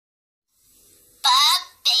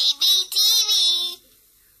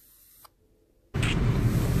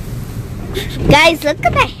Guys, look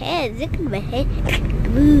at my head. Look at my head.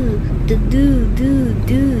 Ooh,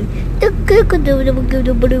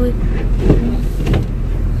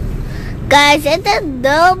 Guys, I don't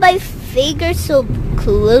know my finger's so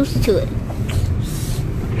close to it.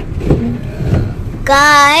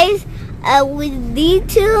 Guys, we need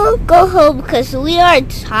to go home because we are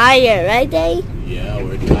tired, right, Dave? Yeah,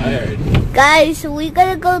 we're tired. Guys, we're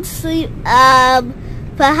gonna go to sleep.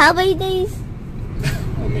 For how many days?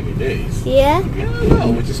 How many days? Yeah.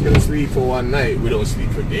 No, we're just gonna sleep for one night. We don't sleep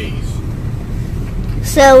for days.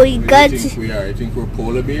 So we What got do you think to. we are? I think we're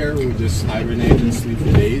polar bear. We just hibernate and sleep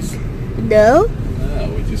for days. No. Yeah,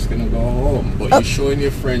 we're just gonna go home. But you're showing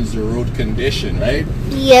your friends the road condition, right?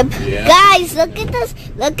 Yep. Yeah. Guys, look at this.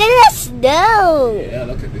 Look at the snow. Yeah,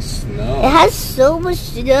 look at the It snow. has so much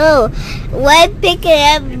snow. When I pick it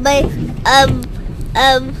up,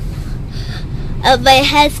 my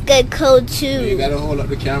head's gonna cold You too. gotta hold up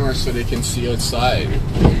the camera so they can see outside.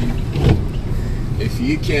 If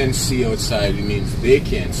you can't see outside, it means they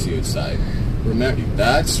can't see outside. Remember,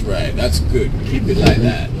 that's right. That's good. Keep it like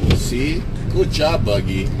that. See? Good job,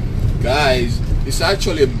 Buggy. Guys, it's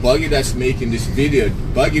actually Buggy that's making this video.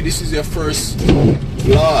 Buggy, this is your first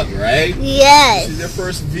vlog, right? Yes. This is your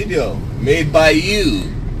first video made by you.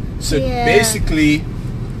 So Yeah. basically,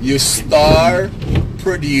 you star,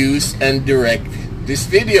 produce, and direct this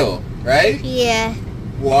video, right? Yeah.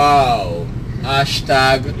 Wow.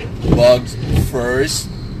 Hashtag Bugs First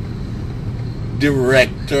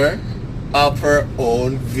Director of her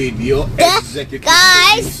own video executive.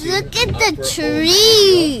 Guys, producer look at of the her own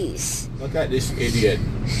trees. video. Look at this idiot.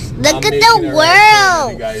 Look I'm at making the a right turn and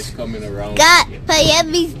world. The guy's coming around. God, but let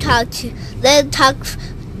me talk to. Let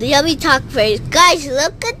me talk first. Guys,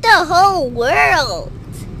 look at the whole world.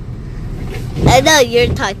 I know you're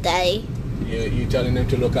talking, Daddy. You telling them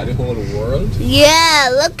to look at the whole world? Yeah,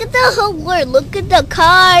 look at the whole world. Look at the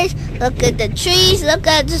cars. Look at the trees. Look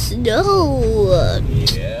at the snow.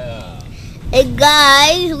 Yeah. And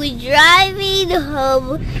guys, we're driving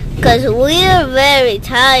home because we're very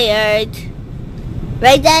tired.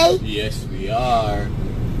 Right, Daddy? Yes, we are.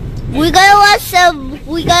 We gotta watch Super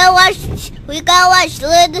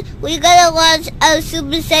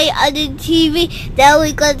Saiyan on the TV. Then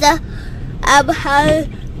we gonna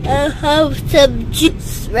have some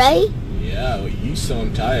juice, right? Yeah, you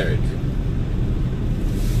sound tired.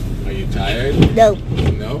 Are you tired? No,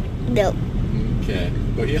 No? no. Okay.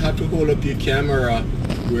 But you have to hold up your camera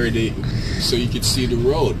so you can see the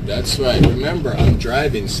road. That's right. Remember, I'm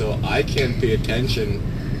driving, so I can't pay attention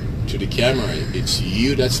to the camera. It's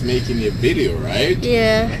you that's making your video, right?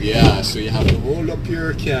 Yeah. Yeah, so you have to hold up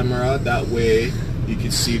your camera, that way you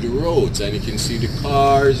can see the roads and you can see the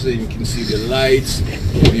cars and you can see the lights,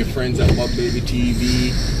 and your friends at Bug Baby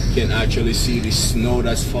TV can actually see the snow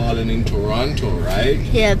that's falling in Toronto, right?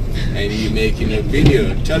 Yep. And you're making a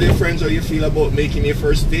video. Tell your friends how you feel about making your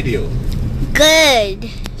first video. Good.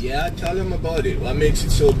 Yeah, tell them about it. What makes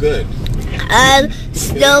it so good?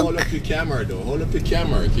 Snow. Hold up your camera though. Hold up your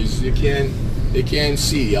camera because they can't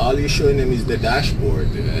see. All you're showing them is the dashboard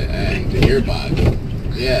and the airbag.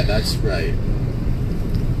 Yeah, that's right.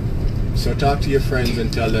 So talk to your friends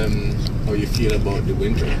and tell them how you feel about the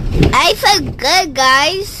winter. I feel good,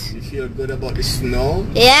 guys. You feel good about the snow?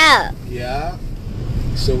 Yeah. Yeah?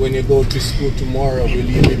 So when you go to school tomorrow, will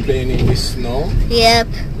you be playing in the snow? Yep.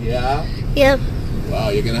 Yeah? Yep. Wow,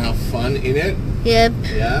 you're gonna have fun in it? Yep.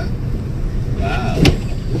 Yeah? Wow.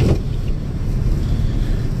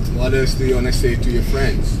 What else do you want to say to your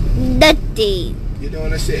friends? Nothing. You don't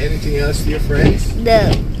want to say anything else to your friends?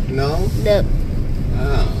 No. No? No.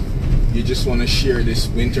 Ah. You just want to share this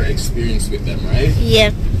winter experience with them, right?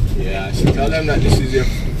 Yep. Yeah, so tell them that this is your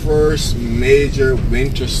first major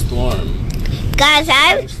winter storm. Guys,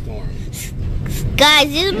 Storm. Guys,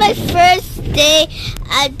 this is my first day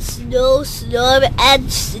at snowstorm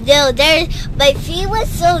and snow. My feet was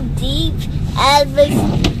so deep and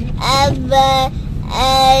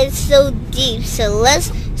so deep.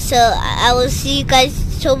 So I will see you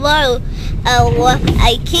guys tomorrow.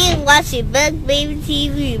 I can't watch it, Bug Baby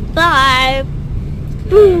TV. Bye.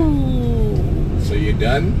 So you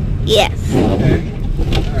done? Yes. Okay.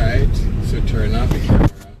 All right. So turn off the camera.